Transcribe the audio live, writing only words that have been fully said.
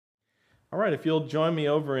All right, if you'll join me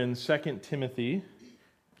over in 2 Timothy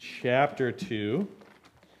chapter 2.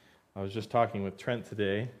 I was just talking with Trent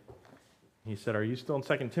today. He said, "Are you still in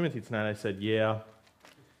 2 Timothy tonight?" I said, "Yeah."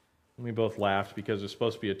 And we both laughed because it's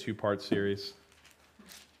supposed to be a two-part series.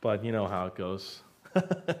 But you know how it goes.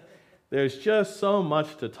 There's just so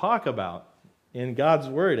much to talk about in God's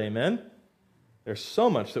Word, amen? There's so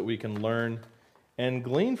much that we can learn and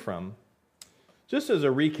glean from. Just as a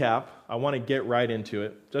recap, I want to get right into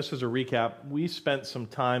it. Just as a recap, we spent some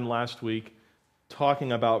time last week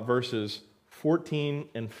talking about verses 14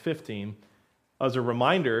 and 15. As a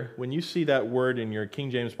reminder, when you see that word in your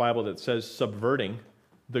King James Bible that says subverting,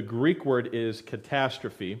 the Greek word is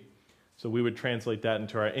catastrophe. So we would translate that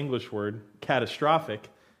into our English word, catastrophic.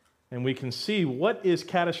 And we can see what is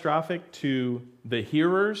catastrophic to the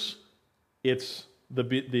hearers. It's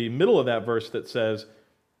the middle of that verse that says,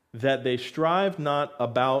 that they strive not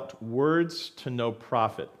about words to no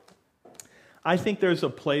profit. I think there's a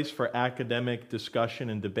place for academic discussion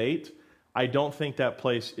and debate. I don't think that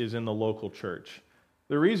place is in the local church.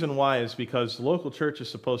 The reason why is because the local church is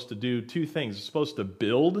supposed to do two things. It's supposed to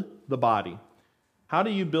build the body. How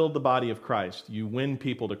do you build the body of Christ? You win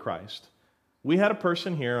people to Christ. We had a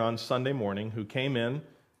person here on Sunday morning who came in,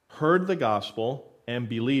 heard the gospel, and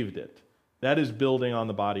believed it. That is building on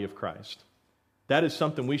the body of Christ. That is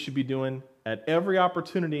something we should be doing at every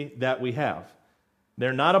opportunity that we have.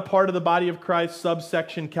 They're not a part of the body of Christ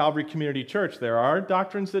subsection Calvary Community Church. There are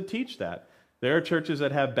doctrines that teach that. There are churches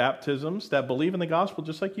that have baptisms that believe in the gospel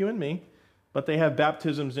just like you and me, but they have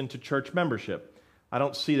baptisms into church membership. I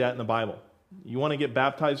don't see that in the Bible. You want to get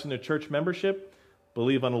baptized into church membership?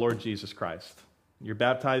 Believe on the Lord Jesus Christ. You're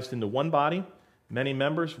baptized into one body, many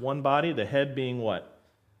members, one body, the head being what?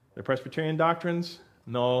 The Presbyterian doctrines?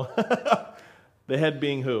 No. The head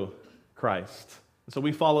being who? Christ. So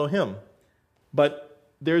we follow him.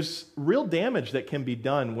 But there's real damage that can be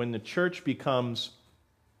done when the church becomes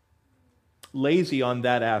lazy on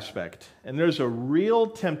that aspect. And there's a real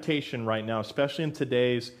temptation right now, especially in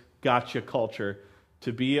today's gotcha culture,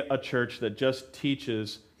 to be a church that just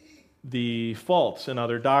teaches the faults in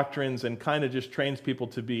other doctrines and kind of just trains people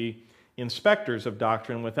to be inspectors of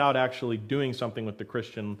doctrine without actually doing something with the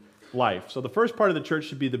Christian life. So the first part of the church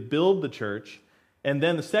should be to build the church. And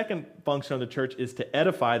then the second function of the church is to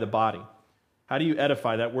edify the body. How do you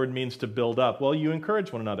edify? That word means to build up. Well, you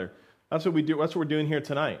encourage one another. That's what we do. That's what we're doing here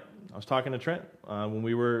tonight. I was talking to Trent when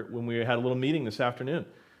we had a little meeting this afternoon.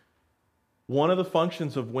 One of the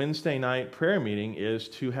functions of Wednesday night prayer meeting is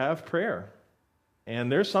to have prayer.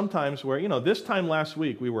 And there's some times where, this time last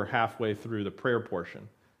week we were halfway through the prayer portion,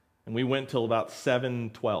 and we went till about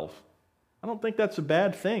 7:12. I don't think that's a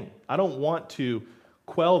bad thing. I don't want to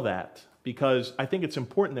quell that, because I think it's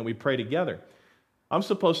important that we pray together. I'm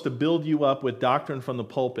supposed to build you up with doctrine from the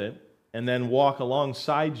pulpit and then walk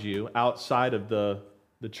alongside you outside of the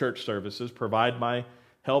church services, provide my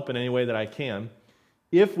help in any way that I can.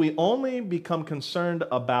 If we only become concerned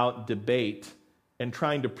about debate and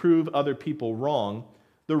trying to prove other people wrong,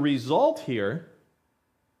 the result here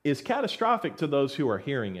is catastrophic to those who are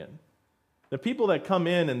hearing it. The people that come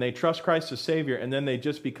in and they trust Christ as Savior and then they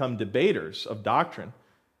just become debaters of doctrine,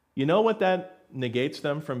 you know what that negates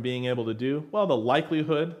them from being able to do? Well, the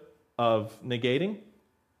likelihood of negating,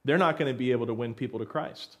 they're not going to be able to win people to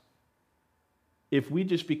Christ. If we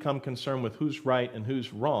just become concerned with who's right and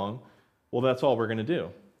who's wrong, well, that's all we're going to do.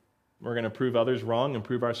 We're going to prove others wrong and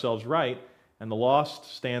prove ourselves right, and the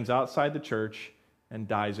lost stands outside the church and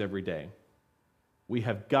dies every day. We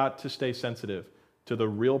have got to stay sensitive to the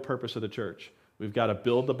real purpose of the church. We've got to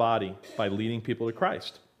build the body by leading people to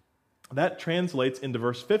Christ. That translates into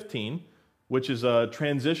verse 15, which is a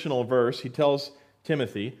transitional verse. He tells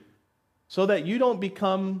Timothy, so that you don't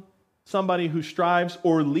become somebody who strives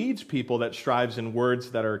or leads people that strives in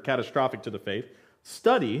words that are catastrophic to the faith,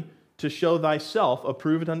 study to show thyself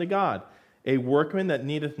approved unto God, a workman that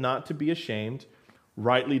needeth not to be ashamed,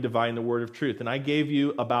 rightly dividing the word of truth. And I gave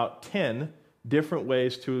you about 10 different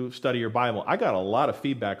ways to study your Bible. I got a lot of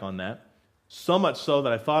feedback on that, so much so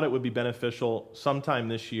that I thought it would be beneficial sometime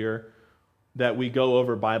this year that we go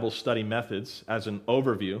over Bible study methods as an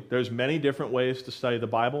overview. There's many different ways to study the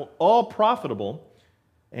Bible, all profitable,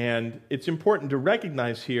 and it's important to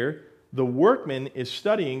recognize here the workman is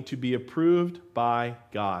studying to be approved by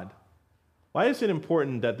God. Why is it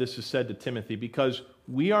important that this is said to Timothy? Because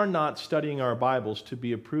we are not studying our Bibles to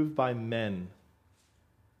be approved by men.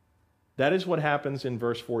 That is what happens in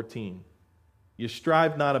verse 14. You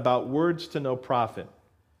strive not about words to no profit.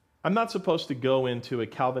 I'm not supposed to go into a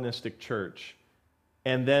Calvinistic church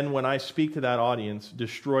and then when I speak to that audience,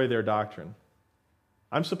 destroy their doctrine.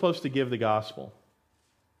 I'm supposed to give the gospel.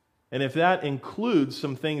 And if that includes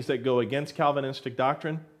some things that go against Calvinistic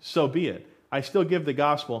doctrine, so be it. I still give the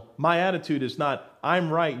gospel. My attitude is not, I'm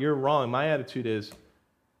right, you're wrong. My attitude is,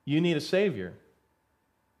 you need a Savior.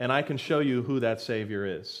 And I can show you who that Savior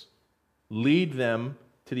is. Lead them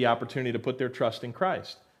to the opportunity to put their trust in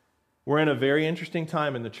Christ. We're in a very interesting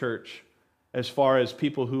time in the church as far as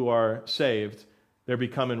people who are saved. They're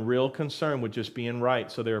becoming real concerned with just being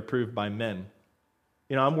right, so they're approved by men.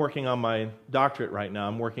 You know, I'm working on my doctorate right now.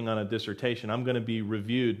 I'm working on a dissertation. I'm going to be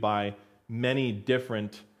reviewed by many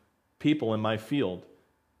different people in my field.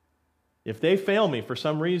 If they fail me for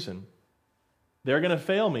some reason, they're going to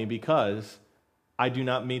fail me because I do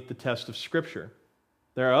not meet the test of Scripture.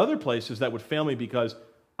 There are other places that would fail me because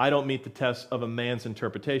I don't meet the test of a man's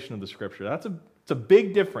interpretation of the Scripture. It's a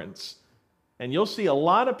big difference. And you'll see a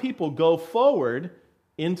lot of people go forward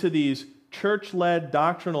into these church-led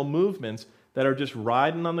doctrinal movements that are just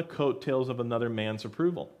riding on the coattails of another man's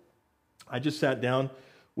approval. I just sat down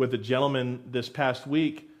with a gentleman this past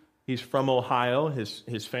week. He's from Ohio.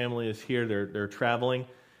 His family is here. They're traveling.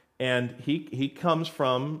 And he comes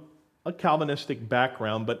from a Calvinistic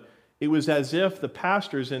background, but it was as if the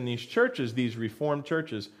pastors in these churches, these Reformed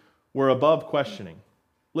churches, were above questioning.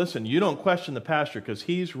 Listen, you don't question the pastor because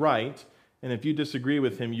he's right, and if you disagree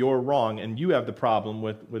with him, you're wrong, and you have the problem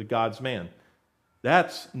with God's man.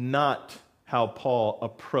 That's not how Paul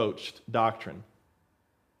approached doctrine.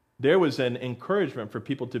 There was an encouragement for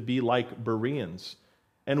people to be like Bereans.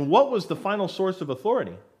 And what was the final source of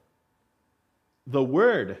authority? The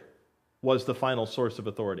Word was the final source of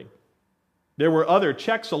authority. There were other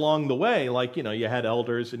checks along the way, like, you had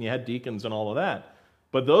elders and you had deacons and all of that.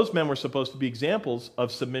 But those men were supposed to be examples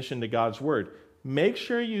of submission to God's Word. Make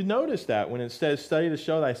sure you notice that when it says, study to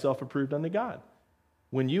show thyself approved unto God.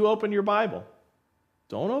 When you open your Bible,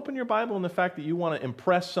 don't open your Bible in the fact that you want to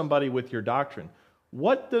impress somebody with your doctrine.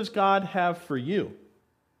 What does God have for you?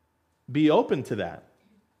 Be open to that.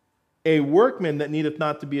 A workman that needeth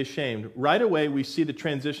not to be ashamed. Right away, we see the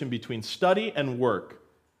transition between study and work.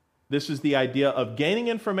 This is the idea of gaining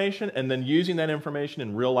information and then using that information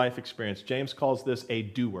in real life experience. James calls this a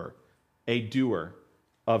doer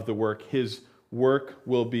of the work. His work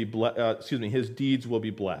will be his deeds will be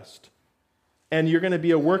blessed. And you're going to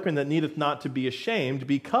be a workman that needeth not to be ashamed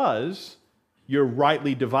because you're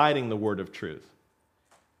rightly dividing the word of truth.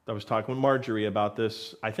 I was talking with Marjorie about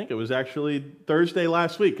this. I think it was actually Thursday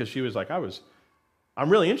last week because she was like, I'm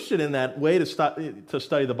really interested in that way to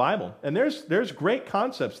study the Bible. And there's great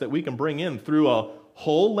concepts that we can bring in through a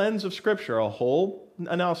whole lens of Scripture, a whole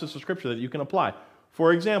analysis of Scripture that you can apply.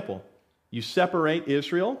 For example, you separate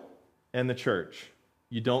Israel and the church.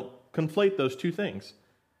 You don't conflate those two things.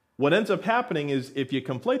 What ends up happening is if you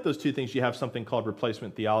conflate those two things, you have something called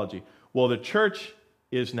replacement theology. Well, the church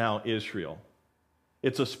is now Israel.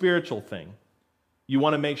 It's a spiritual thing. You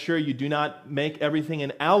want to make sure you do not make everything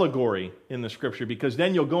an allegory in the Scripture, because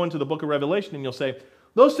then you'll go into the book of Revelation and you'll say,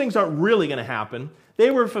 those things aren't really going to happen.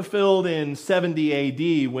 They were fulfilled in 70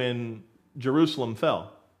 A.D. when Jerusalem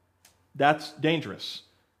fell. That's dangerous.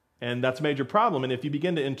 And that's a major problem. And if you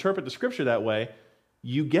begin to interpret the Scripture that way,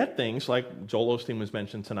 you get things like Joel Osteen was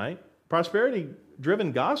mentioned tonight.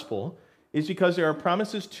 Prosperity-driven gospel is because there are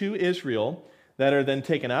promises to Israel that are then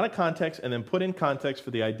taken out of context and then put in context for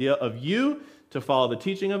the idea of you to follow the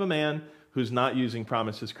teaching of a man who's not using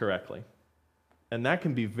promises correctly. And that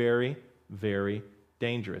can be very, very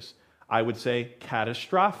dangerous. I would say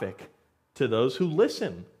catastrophic to those who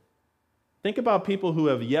listen. Think about people who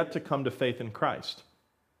have yet to come to faith in Christ.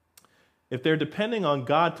 If they're depending on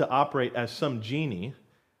God to operate as some genie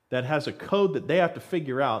that has a code that they have to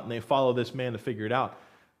figure out and they follow this man to figure it out,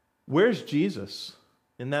 where's Jesus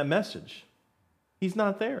in that message? He's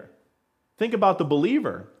not there. Think about the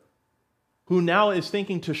believer who now is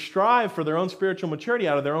thinking to strive for their own spiritual maturity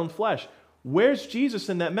out of their own flesh. Where's Jesus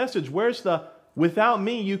in that message? Where's the without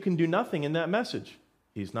me you can do nothing in that message?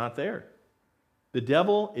 He's not there. The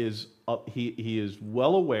devil is he is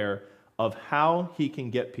well aware of how he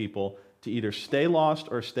can get people to either stay lost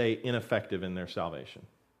or stay ineffective in their salvation.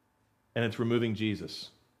 And it's removing Jesus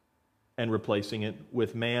and replacing it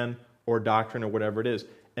with man or doctrine or whatever it is.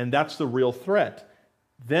 And that's the real threat.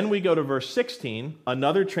 Then we go to verse 16,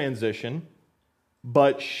 another transition,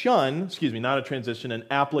 but not a transition, an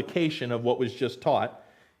application of what was just taught.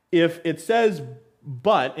 If it says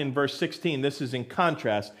but in verse 16, this is in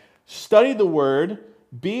contrast. Study the word,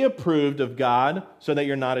 be approved of God so that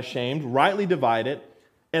you're not ashamed, rightly divide it,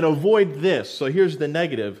 and avoid this. So here's the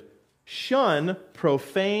negative. Shun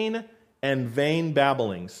profane and vain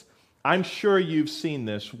babblings. I'm sure you've seen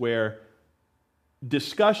this where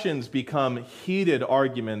discussions become heated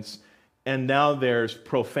arguments and now there's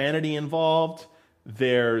profanity involved.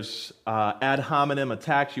 There's ad hominem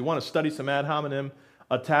attacks. You want to study some ad hominem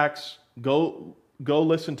attacks? Go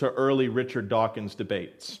listen to early Richard Dawkins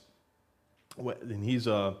debates. And he's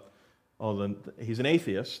an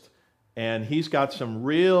atheist, and he's got some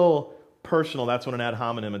real personal. That's what an ad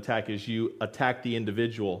hominem attack is. You attack the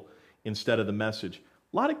individual instead of the message.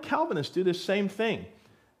 A lot of Calvinists do this same thing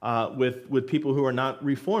with people who are not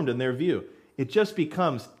reformed in their view. It just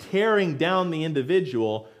becomes tearing down the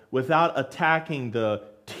individual without attacking the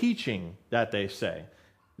teaching that they say.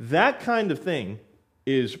 That kind of thing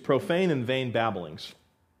is profane and vain babblings.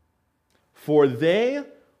 For they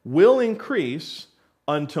will increase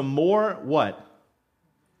unto more what?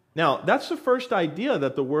 Now, that's the first idea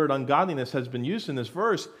that the word ungodliness has been used in this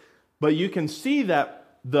verse, but you can see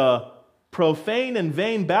that the profane and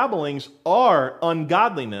vain babblings are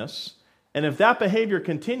ungodliness, and if that behavior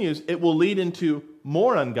continues, it will lead into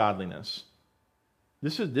more ungodliness.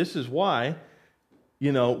 This is why,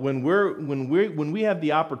 when we have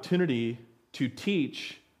the opportunity to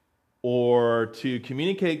teach or to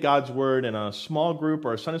communicate God's word in a small group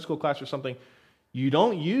or a Sunday school class or something, you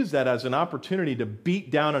don't use that as an opportunity to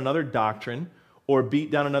beat down another doctrine or beat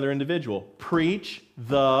down another individual. Preach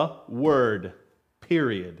the word,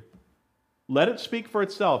 period. Let it speak for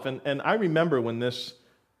itself. And I remember when this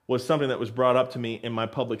was something that was brought up to me in my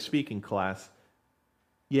public speaking class.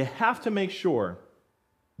 You have to make sure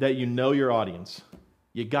that you know your audience.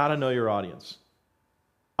 You got to know your audience.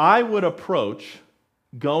 I would approach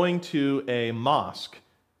going to a mosque.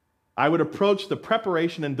 I would approach the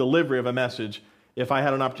preparation and delivery of a message if I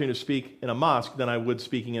had an opportunity to speak in a mosque than I would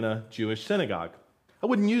speaking in a Jewish synagogue. I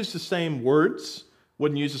wouldn't use the same words,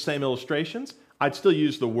 wouldn't use the same illustrations. I'd still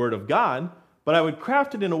use the Word of God, but I would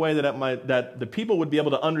craft it in a way that the people would be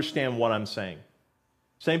able to understand what I'm saying.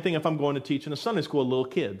 Same thing if I'm going to teach in a Sunday school with little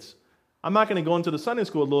kids. I'm not going to go into the Sunday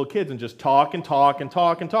school with little kids and just talk and talk and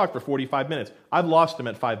talk and talk for 45 minutes. I've lost them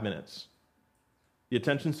at 5 minutes. The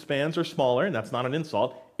attention spans are smaller, and that's not an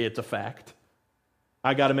insult. It's a fact.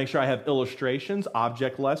 I got to make sure I have illustrations,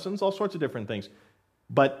 object lessons, all sorts of different things.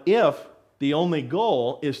 But if the only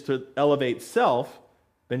goal is to elevate self,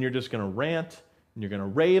 then you're just going to rant, and you're going to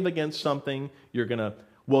rave against something. You're going to,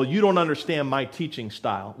 well, you don't understand my teaching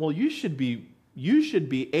style. Well, you should be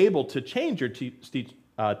able to change your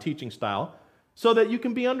teaching style so that you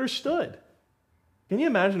can be understood. Can you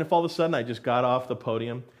imagine if all of a sudden I just got off the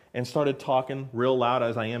podium and started talking real loud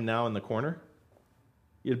as I am now in the corner?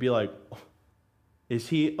 You'd be like, is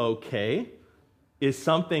he okay? Is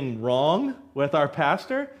something wrong with our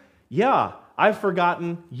pastor? Yeah, I've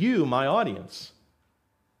forgotten you, my audience.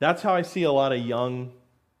 That's how I see a lot of young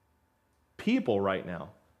people right now,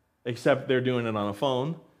 except they're doing it on a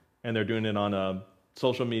phone and they're doing it on a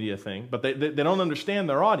social media thing, but they don't understand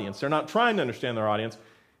their audience. They're not trying to understand their audience.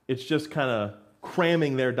 It's just kind of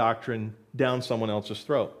cramming their doctrine down someone else's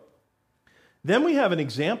throat. Then we have an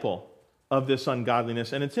example of this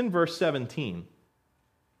ungodliness, and it's in verse 17.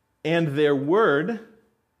 And their word,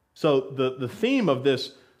 so the theme of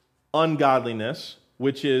this ungodliness,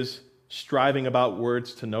 which is striving about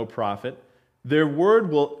words to no profit, their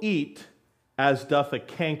word will eat as doth a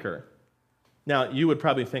canker. Now, you would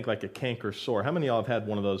probably think like a canker sore. How many of y'all have had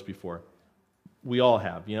one of those before? We all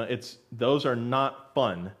have. Those are not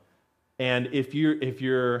fun. And if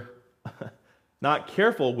you're not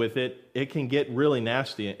careful with it, it can get really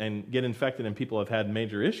nasty and get infected, and people have had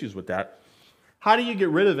major issues with that. How do you get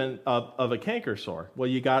rid of a canker sore? Well,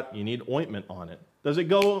 you need ointment on it. Does it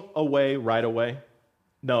go away right away?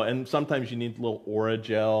 No, and sometimes you need a little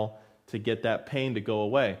Orajel to get that pain to go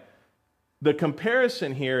away. The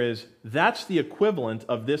comparison here is that's the equivalent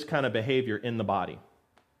of this kind of behavior in the body. I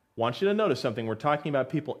want you to notice something. We're talking about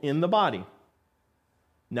people in the body.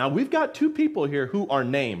 Now, we've got two people here who are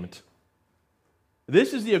named.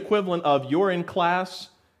 This is the equivalent of you're in class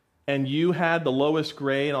and you had the lowest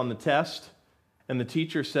grade on the test, and the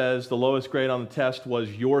teacher says the lowest grade on the test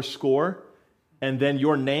was your score, and then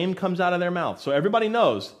your name comes out of their mouth. So everybody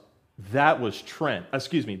knows that was Trent.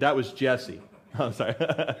 That was Jesse. I'm sorry.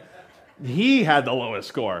 He had the lowest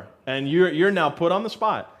score, and you're now put on the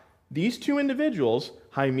spot. These two individuals,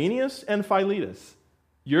 Hymenaeus and Philetus,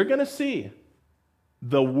 you're going to see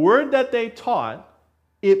the word that they taught,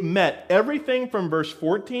 it met everything from verse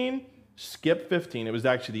 14, skip 15. It was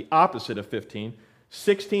actually the opposite of 15,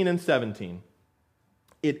 16 and 17.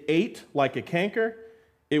 It ate like a canker.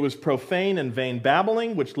 It was profane and vain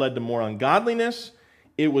babbling, which led to more ungodliness.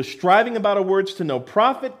 It was striving about words to no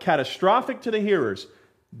profit, catastrophic to the hearers.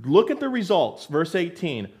 Look at the results. Verse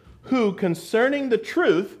 18. Who concerning the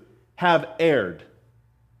truth have erred.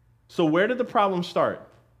 So where did the problem start?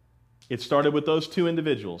 It started with those two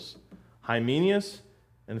individuals, Hymenaeus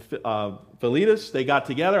and Philetus. They got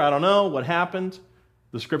together. I don't know what happened.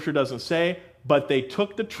 The scripture doesn't say, but they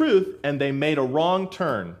took the truth and they made a wrong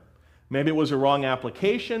turn. Maybe it was a wrong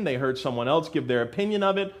application. They heard someone else give their opinion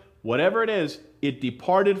of it. Whatever it is, it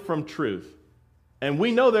departed from truth. And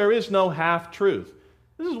we know there is no half-truth.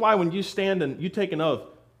 This is why when you stand and you take an oath,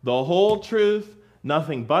 the whole truth,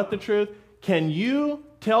 nothing but the truth, can you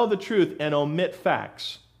tell the truth and omit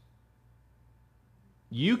facts?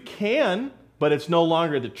 You can, but it's no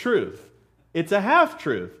longer the truth. It's a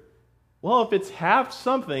half-truth. Well, if it's half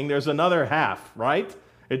something, there's another half, right?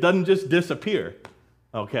 It doesn't just disappear,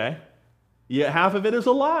 okay? Yeah, half of it is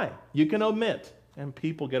a lie. You can omit, and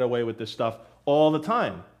people get away with this stuff all the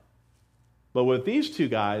time. But with these two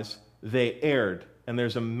guys, they erred, and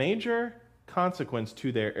there's a major consequence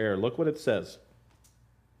to their error. Look what it says.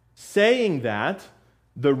 Saying that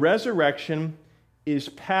the resurrection is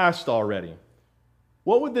past already.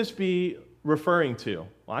 What would this be referring to?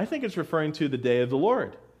 Well, I think it's referring to the day of the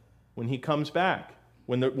Lord, when he comes back,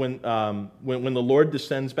 when the Lord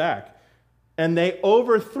descends back. And they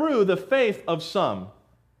overthrew the faith of some.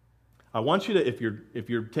 I want you to, if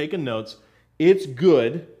you're taking notes, it's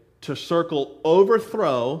good to circle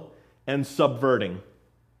overthrow and subverting.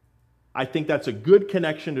 I think that's a good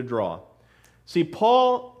connection to draw. See,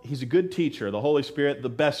 Paul, he's a good teacher, the Holy Spirit, the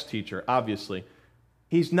best teacher, obviously.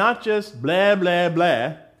 He's not just blah, blah,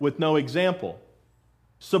 blah with no example.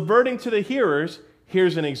 Subverting to the hearers,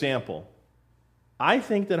 here's an example. I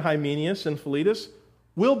think that Hymenaeus and Philetus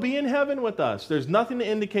will be in heaven with us. There's nothing to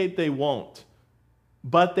indicate they won't.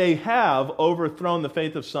 But they have overthrown the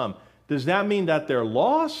faith of some. Does that mean that they're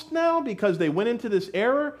lost now because they went into this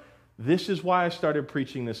error? This is why I started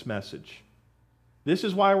preaching this message. This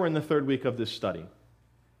is why we're in the third week of this study.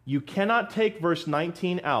 You cannot take verse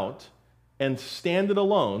 19 out and stand it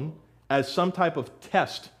alone as some type of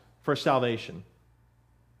test for salvation.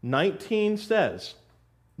 19 says,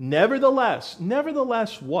 nevertheless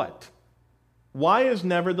what? Why is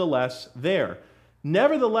nevertheless there?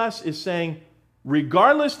 Nevertheless is saying,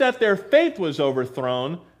 regardless that their faith was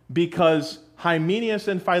overthrown because Hymenaeus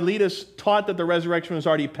and Philetus taught that the resurrection was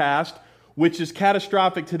already past, which is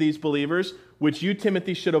catastrophic to these believers, which you,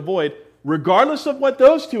 Timothy, should avoid, regardless of what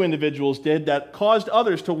those two individuals did that caused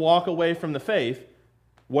others to walk away from the faith,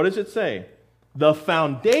 what does it say? The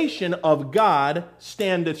foundation of God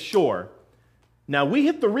standeth sure. Now we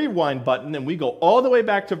hit the rewind button and we go all the way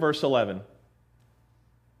back to verse 11.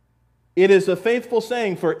 It is a faithful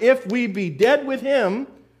saying, for if we be dead with him,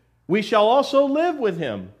 we shall also live with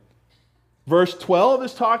him. Verse 12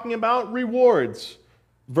 is talking about rewards.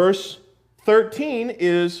 Verse 13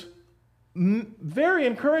 is very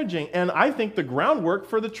encouraging, and I think the groundwork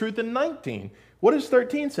for the truth in 19. What does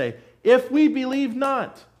 13 say? If we believe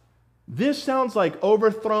not. This sounds like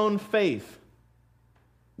overthrown faith.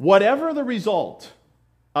 Whatever the result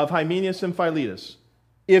of Hymenaeus and Philetus,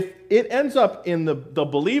 if it ends up in the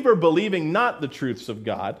believer believing not the truths of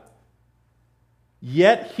God,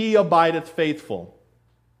 yet he abideth faithful.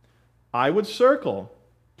 I would circle,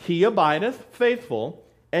 he abideth faithful,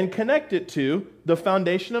 and connect it to the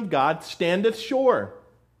foundation of God standeth sure.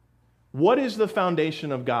 What is the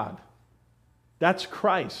foundation of God? That's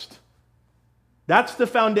Christ. That's the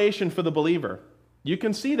foundation for the believer. You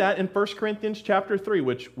can see that in 1 Corinthians chapter 3,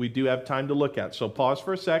 which we do have time to look at. So pause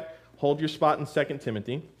for a sec. Hold your spot in 2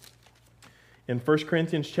 Timothy. In 1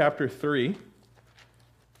 Corinthians chapter 3,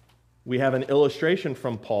 we have an illustration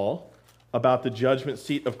from Paul about the judgment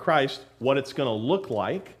seat of Christ, what it's going to look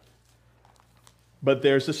like. But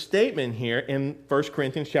there's a statement here in 1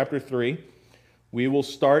 Corinthians chapter 3. We will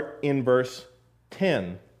start in verse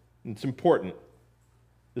 10. It's important.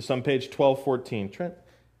 This is on page 1214. Trent,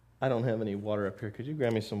 I don't have any water up here. Could you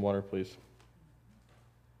grab me some water, please?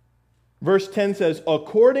 Verse 10 says,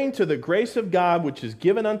 according to the grace of God which is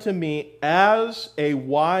given unto me as a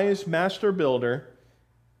wise master builder,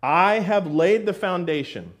 I have laid the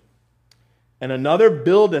foundation, and another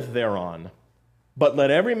buildeth thereon. But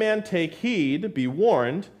let every man take heed, be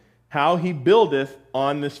warned, how he buildeth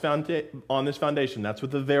on this foundation. That's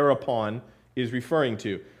what the thereupon is referring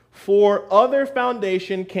to. For other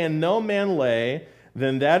foundation can no man lay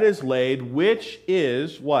than that is laid, which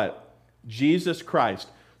is what? Jesus Christ.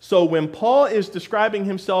 So when Paul is describing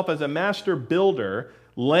himself as a master builder,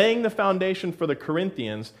 laying the foundation for the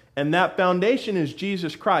Corinthians, and that foundation is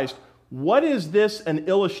Jesus Christ, what is this an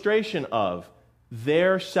illustration of?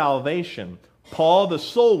 Their salvation. Paul, the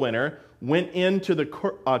soul winner, went into the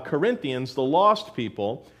Corinthians, the lost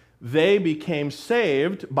people. They became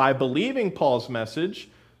saved by believing Paul's message,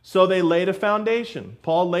 so they laid a foundation.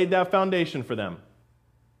 Paul laid that foundation for them.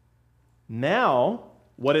 Now,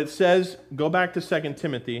 what it says, go back to 2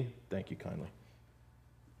 Timothy. Thank you kindly.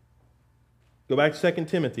 Go back to 2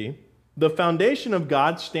 Timothy. The foundation of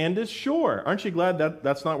God standeth sure. Aren't you glad that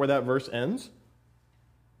that's not where that verse ends?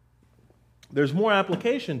 There's more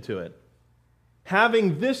application to it.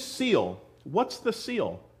 Having this seal. What's the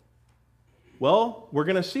seal? Well, we're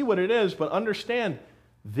going to see what it is, but understand,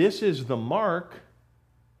 this is the mark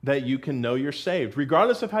that you can know you're saved.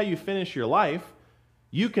 Regardless of how you finish your life,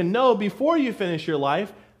 you can know before you finish your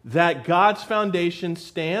life that God's foundation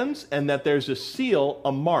stands and that there's a seal,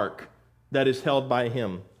 a mark that is held by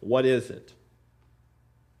Him. What is it?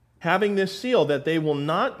 Having this seal that they will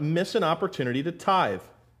not miss an opportunity to tithe.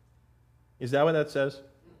 Is that what that says?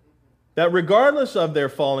 That regardless of their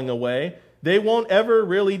falling away, they won't ever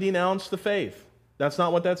really denounce the faith. That's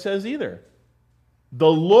not what that says either.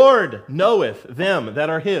 The Lord knoweth them that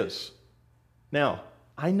are His. Now,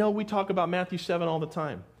 I know we talk about Matthew 7 all the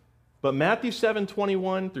time, but Matthew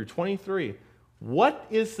 7:21 through 23, what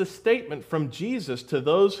is the statement from Jesus to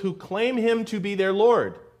those who claim Him to be their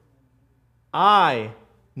Lord? I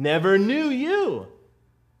never knew you.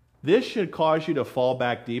 This should cause you to fall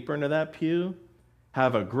back deeper into that pew,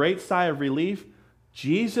 have a great sigh of relief.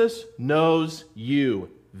 Jesus knows you.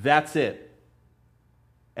 That's it.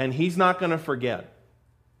 And He's not going to forget.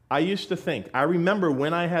 I used to think, I remember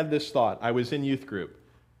when I had this thought, I was in youth group.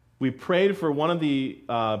 We prayed for one of the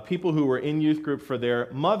people who were in youth group for their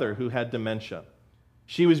mother who had dementia.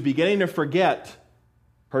 She was beginning to forget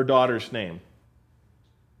her daughter's name.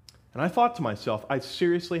 And I thought to myself, I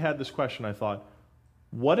seriously had this question. I thought,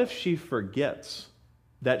 what if she forgets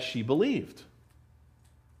that she believed?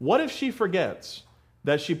 What if she forgets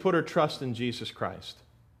that she put her trust in Jesus Christ?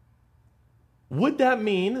 Would that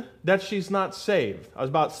mean that she's not saved? I was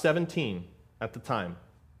about 17 at the time.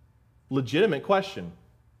 Legitimate question.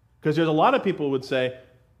 Because there's a lot of people who would say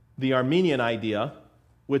the Armenian idea,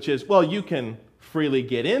 which is, well, you can freely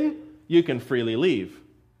get in, you can freely leave.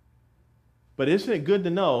 But isn't it good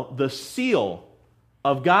to know the seal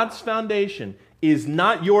of God's foundation is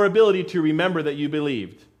not your ability to remember that you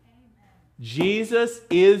believed. Jesus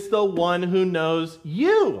is the one who knows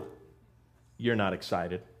you. You're not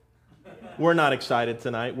excited. We're not excited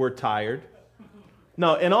tonight. We're tired.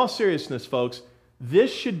 No, in all seriousness, folks,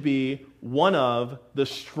 this should be one of the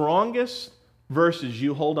strongest verses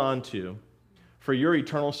you hold on to for your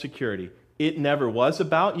eternal security. It never was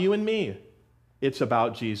about you and me. It's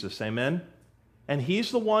about Jesus. Amen? And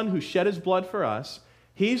He's the one who shed His blood for us.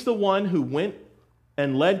 He's the one who went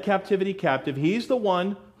and led captivity captive. He's the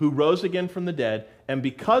one who rose again from the dead. And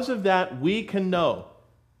because of that, we can know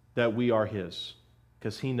that we are His,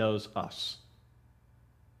 because He knows us.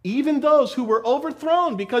 Even those who were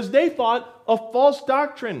overthrown because they thought of false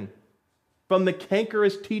doctrine from the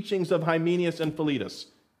cankerous teachings of Hymenaeus and Philetus.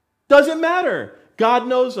 Doesn't matter. God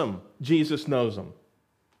knows them. Jesus knows them.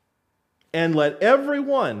 And let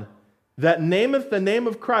everyone that nameth the name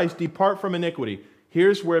of Christ depart from iniquity.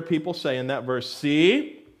 Here's where people say in that verse,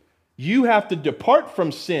 see, you have to depart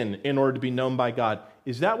from sin in order to be known by God.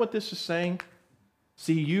 Is that what this is saying?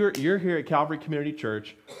 See, you're here at Calvary Community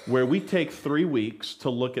Church where we take 3 weeks to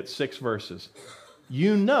look at 6 verses.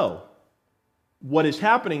 You know what is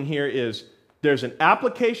happening here is there's an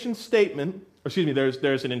application statement,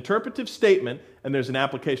 there's an interpretive statement, and there's an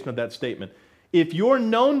application of that statement. If you're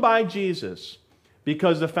known by Jesus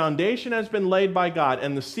because the foundation has been laid by God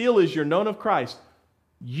and the seal is you're known of Christ,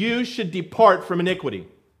 you should depart from iniquity.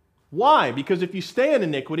 Why? Because if you stay in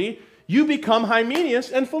iniquity, you become Hymenaeus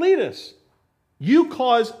and Philetus. You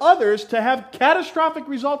cause others to have catastrophic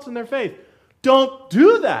results in their faith. Don't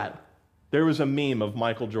do that. There was a meme of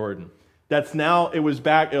Michael Jordan. It was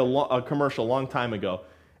back a commercial a long time ago.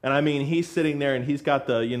 And I mean, he's sitting there and he's got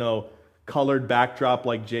the, colored backdrop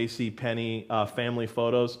like J.C. Penney family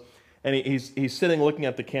photos. And he's sitting looking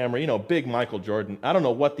at the camera, big Michael Jordan. I don't know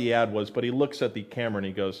what the ad was, but he looks at the camera and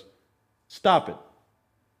he goes, stop it.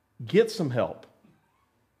 Get some help.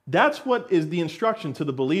 That's what is the instruction to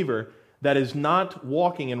the believer that is not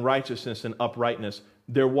walking in righteousness and uprightness.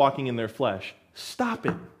 They're walking in their flesh. Stop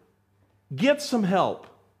it. Get some help.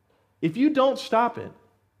 If you don't stop it,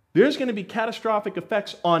 there's going to be catastrophic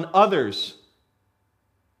effects on others.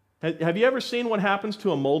 Have you ever seen what happens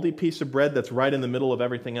to a moldy piece of bread that's right in the middle of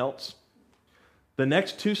everything else? The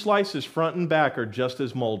next 2 slices, front and back, are just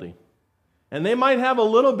as moldy. And they might have a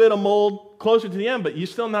little bit of mold closer to the end, but you're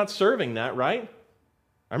still not serving that, right?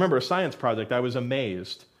 I remember a science project, I was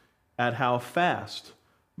amazed at how fast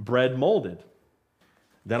bread molded.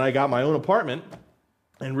 Then I got my own apartment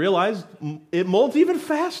and realized it molds even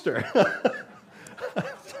faster.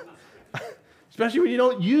 Especially when you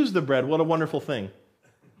don't use the bread. What a wonderful thing.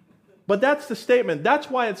 But that's the statement. That's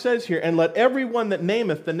why it says here, and let everyone that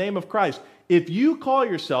nameth the name of Christ. If you call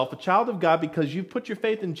yourself a child of God because you've put your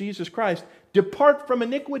faith in Jesus Christ, depart from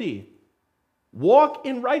iniquity. Walk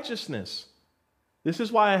in righteousness. This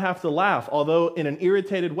is why I have to laugh, although in an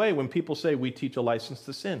irritated way, when people say we teach a license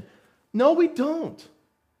to sin. No, we don't.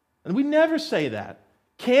 And we never say that.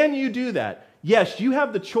 Can you do that? Yes, you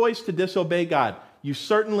have the choice to disobey God. You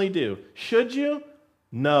certainly do. Should you?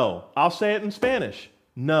 No. I'll say it in Spanish.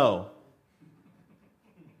 No.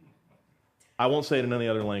 I won't say it in any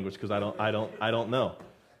other language because I don't know.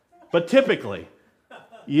 But typically,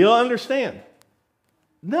 you'll understand.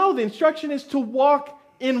 No, the instruction is to walk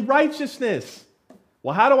in righteousness.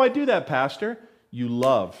 Well, how do I do that, Pastor? You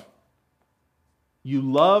love. You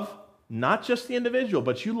love not just the individual,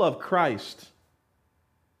 but you love Christ.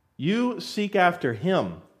 You seek after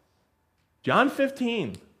Him. John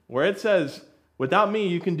 15, where it says, without me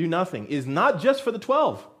you can do nothing, is not just for the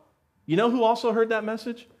 12. You know who also heard that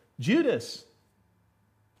message? Judas.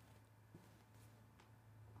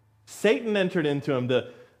 Satan entered into him.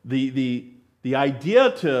 The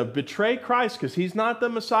idea to betray Christ because he's not the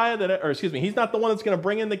Messiah he's not the one that's going to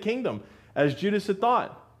bring in the kingdom, as Judas had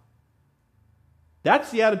thought. That's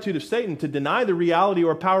the attitude of Satan, to deny the reality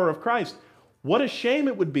or power of Christ. What a shame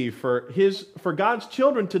it would be for God's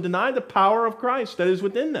children to deny the power of Christ that is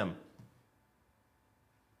within them.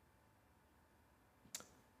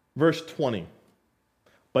 Verse 20.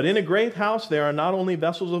 But in a great house there are not only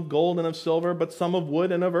vessels of gold and of silver, but some of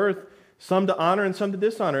wood and of earth, some to honor and some to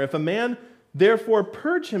dishonor. If a man therefore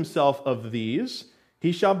purge himself of these,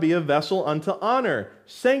 he shall be a vessel unto honor,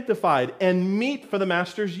 sanctified, and meet for the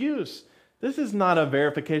master's use. This is not a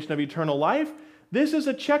verification of eternal life. This is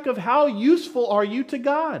a check of how useful are you to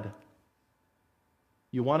God.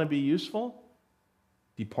 You want to be useful?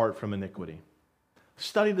 Depart from iniquity.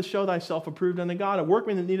 Study to show thyself approved unto God, a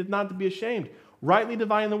workman that needeth not to be ashamed, rightly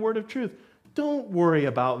dividing the word of truth. Don't worry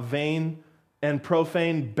about vain and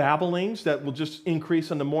profane babblings that will just increase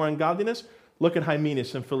unto more ungodliness. Look at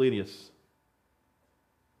Hymenaeus and Philetus.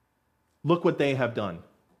 Look what they have done.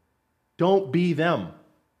 Don't be them.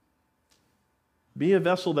 Be a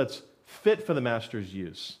vessel that's fit for the master's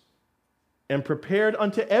use and prepared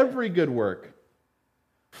unto every good work.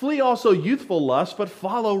 Flee also youthful lust, but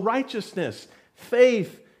follow righteousness,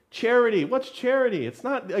 faith, charity. What's charity? It's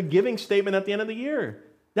not a giving statement at the end of the year.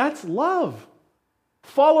 That's love.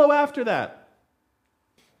 Follow after that.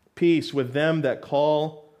 Peace with them that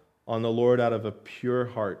call on the Lord out of a pure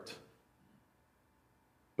heart.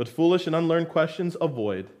 But foolish and unlearned questions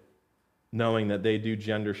avoid, knowing that they do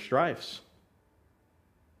gender strifes.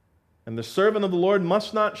 And the servant of the Lord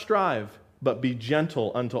must not strive, but be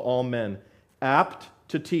gentle unto all men, apt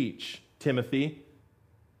to teach. Timothy,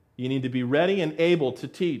 you need to be ready and able to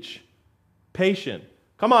teach. Patient.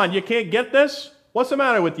 Come on, you can't get this? What's the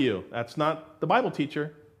matter with you? That's not the Bible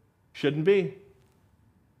teacher. Shouldn't be.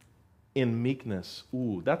 In meekness.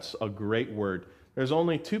 Ooh, that's a great word. There's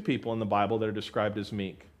only two people in the Bible that are described as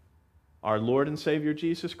meek. Our Lord and Savior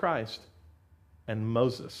Jesus Christ and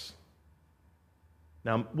Moses.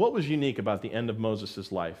 Now, what was unique about the end of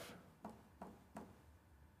Moses' life?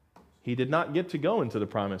 He did not get to go into the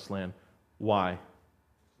promised land. Why?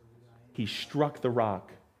 He struck the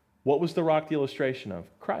rock. What was the rock the illustration of?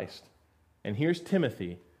 Christ. And here's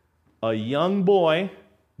Timothy, a young boy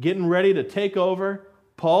getting ready to take over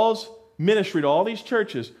Paul's ministry to all these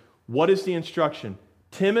churches. What is the instruction?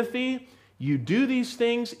 Timothy, you do these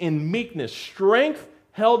things in meekness, strength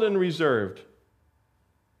held and reserved.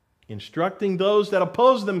 Instructing those that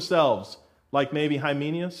oppose themselves, like maybe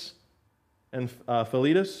Hymenaeus and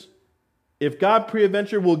Philetus. If God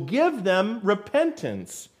peradventure will give them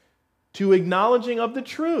repentance to acknowledging of the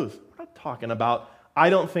truth. We're not talking about, I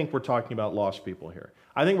don't think we're talking about lost people here.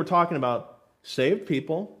 I think we're talking about saved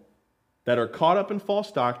people that are caught up in false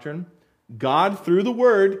doctrine. God, through the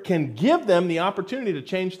Word, can give them the opportunity to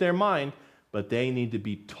change their mind, but they need to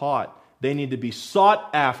be taught. They need to be sought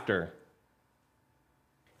after.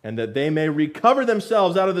 And that they may recover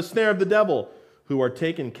themselves out of the snare of the devil, who are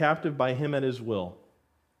taken captive by him at his will.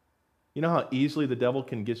 You know how easily the devil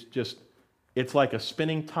can just, it's like a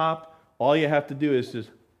spinning top. All you have to do is just,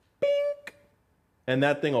 bink, and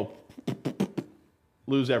that thing will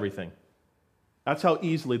lose everything. That's how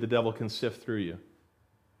easily the devil can sift through you.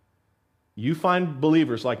 You find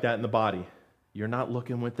believers like that in the body. You're not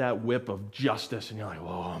looking with that whip of justice and you're like,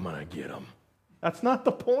 oh, I'm going to get them. That's not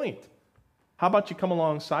the point. How about you come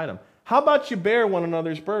alongside them? How about you bear one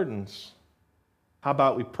another's burdens? How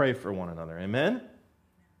about we pray for one another? Amen?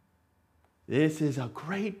 This is a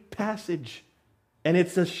great passage. And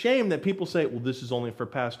it's a shame that people say, well, this is only for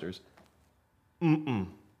pastors.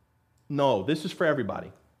 No, this is for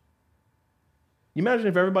everybody. You imagine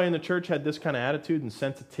if everybody in the church had this kind of attitude and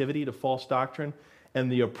sensitivity to false doctrine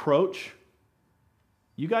and the approach.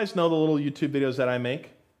 You guys know the little YouTube videos that I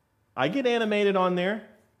make. I get animated on there,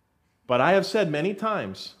 but I have said many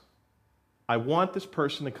times, I want this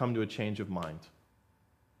person to come to a change of mind.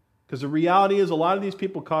 Because the reality is a lot of these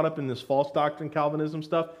people caught up in this false doctrine, Calvinism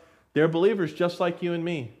stuff, they're believers just like you and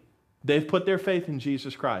me. They've put their faith in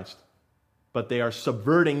Jesus Christ, but they are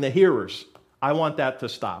subverting the hearers. I want that to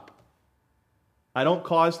stop. I don't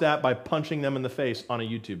cause that by punching them in the face on a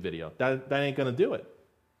YouTube video. That ain't going to do it.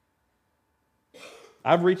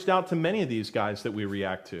 I've reached out to many of these guys that we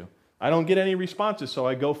react to. I don't get any responses, so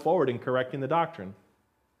I go forward in correcting the doctrine.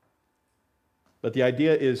 But the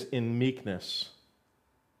idea is in meekness.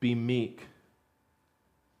 Be meek.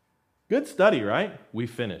 Good study, right? We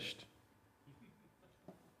finished.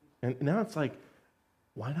 And now it's like,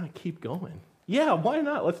 why not keep going? Yeah, why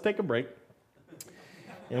not? Let's take a break.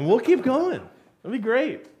 And we'll keep going. It'll be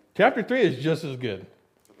great. Chapter 3 is just as good.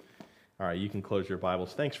 All right, you can close your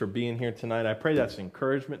Bibles. Thanks for being here tonight. I pray that's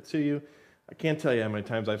encouragement to you. I can't tell you how many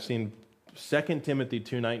times I've seen 2 Timothy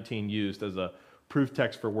 2:19 used as a proof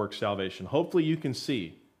text for work salvation. Hopefully you can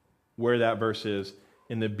see where that verse is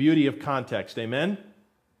in the beauty of context. Amen?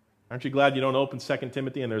 Aren't you glad you don't open 2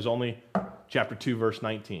 Timothy and there's only chapter 2, verse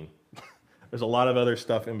 19? There's a lot of other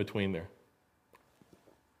stuff in between there.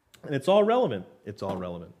 And it's all relevant. It's all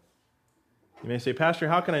relevant. You may say, Pastor,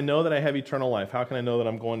 how can I know that I have eternal life? How can I know that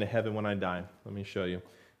I'm going to heaven when I die? Let me show you.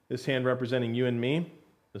 This hand representing you and me,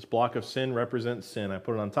 this block of sin represents sin. I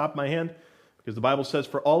put it on top of my hand because the Bible says,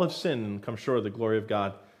 for all have sinned and come short of the glory of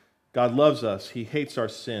God. God loves us. He hates our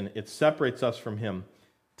sin. It separates us from Him.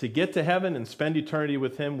 To get to heaven and spend eternity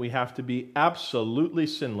with Him, we have to be absolutely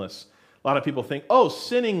sinless. A lot of people think, oh,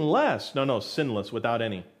 sinning less. No, sinless without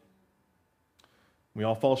any. We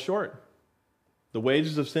all fall short. The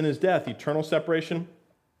wages of sin is death, eternal separation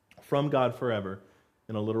from God forever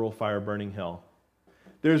in a literal fire-burning hell.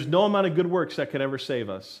 There's no amount of good works that could ever save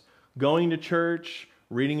us. Going to church,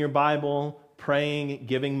 reading your Bible, praying,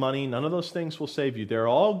 giving money, none of those things will save you. They're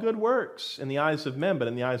all good works in the eyes of men, but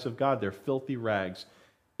in the eyes of God, they're filthy rags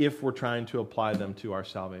if we're trying to apply them to our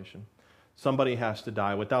salvation. Somebody has to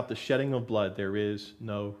die. Without the shedding of blood, there is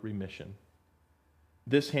no remission.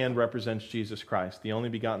 This hand represents Jesus Christ, the only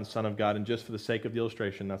begotten Son of God, and just for the sake of the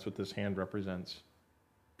illustration, that's what this hand represents.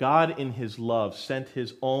 God, in His love, sent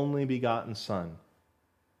His only begotten Son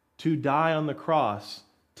to die on the cross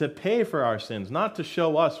to pay for our sins, not to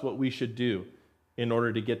show us what we should do in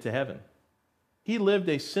order to get to heaven. He lived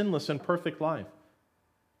a sinless and perfect life,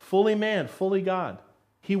 fully man, fully God.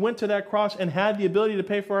 He went to that cross and had the ability to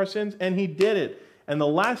pay for our sins, and He did it. And the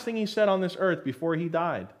last thing He said on this earth before He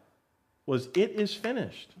died was, it is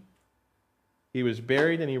finished. He was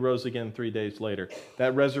buried and He rose again 3 days later.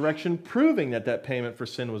 That resurrection proving that payment for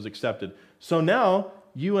sin was accepted. So now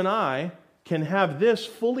you and I can have this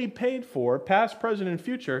fully paid for, past, present, and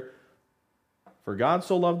future. For God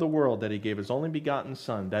so loved the world that He gave His only begotten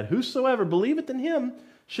Son, that whosoever believeth in Him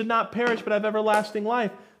should not perish but have everlasting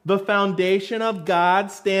life. The foundation of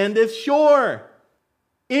God standeth sure.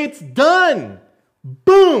 It's done.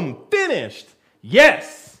 Boom, finished.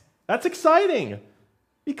 Yes. That's exciting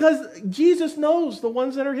because Jesus knows the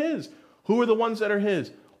ones that are His. Who are the ones that are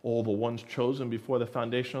His? Oh, the ones chosen before the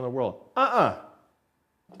foundation of the world.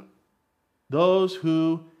 Those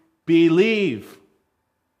who believe,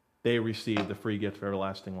 they receive the free gift of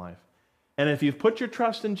everlasting life. And if you've put your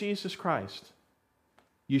trust in Jesus Christ,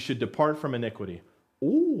 you should depart from iniquity.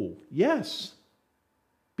 Oh, yes.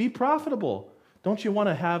 Be profitable. Don't you want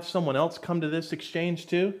to have someone else come to this exchange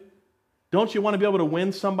too? Don't you want to be able to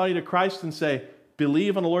win somebody to Christ and say,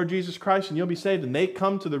 believe on the Lord Jesus Christ and you'll be saved, and they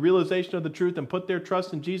come to the realization of the truth and put their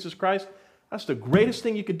trust in Jesus Christ? That's the greatest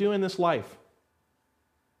thing you could do in this life.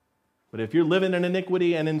 But if you're living in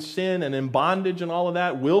iniquity and in sin and in bondage and all of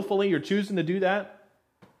that, willfully, you're choosing to do that,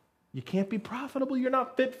 you can't be profitable. You're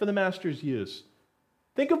not fit for the Master's use.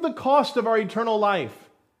 Think of the cost of our eternal life.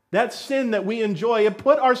 That sin that we enjoy, it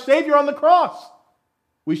put our Savior on the cross.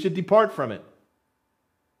 We should depart from it.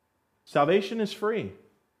 Salvation is free.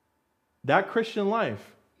 That Christian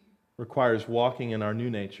life requires walking in our new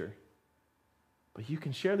nature. But you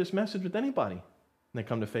can share this message with anybody when they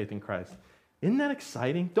come to faith in Christ. Isn't that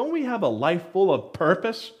exciting? Don't we have a life full of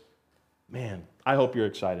purpose? Man, I hope you're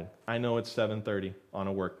excited. I know it's 7:30 on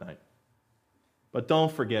a work night. But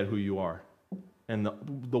don't forget who you are and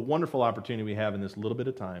the wonderful opportunity we have in this little bit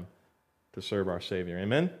of time to serve our Savior.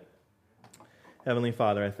 Amen? Heavenly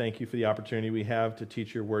Father, I thank You for the opportunity we have to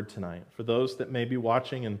teach Your word tonight. For those that may be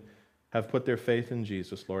watching and have put their faith in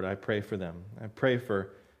Jesus, Lord, I pray for them. I pray for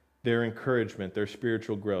their encouragement, their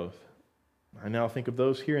spiritual growth. I now think of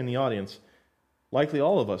those here in the audience. Likely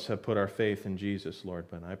all of us have put our faith in Jesus, Lord,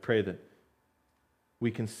 but I pray that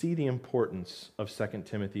we can see the importance of 2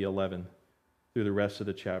 Timothy 11 through the rest of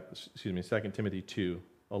the chapter, 2 Timothy 2,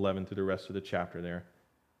 11 through the rest of the chapter there.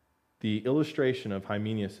 The illustration of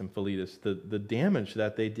Hymenaeus and Philetus, the damage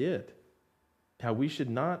that they did, how we should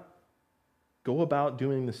not go about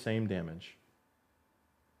doing the same damage.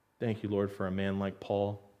 Thank you, Lord, for a man like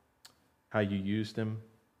Paul, how you used him.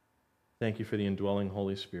 Thank you for the indwelling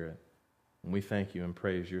Holy Spirit. And we thank you and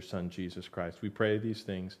praise your Son, Jesus Christ. We pray these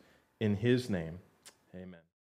things in his name. Amen.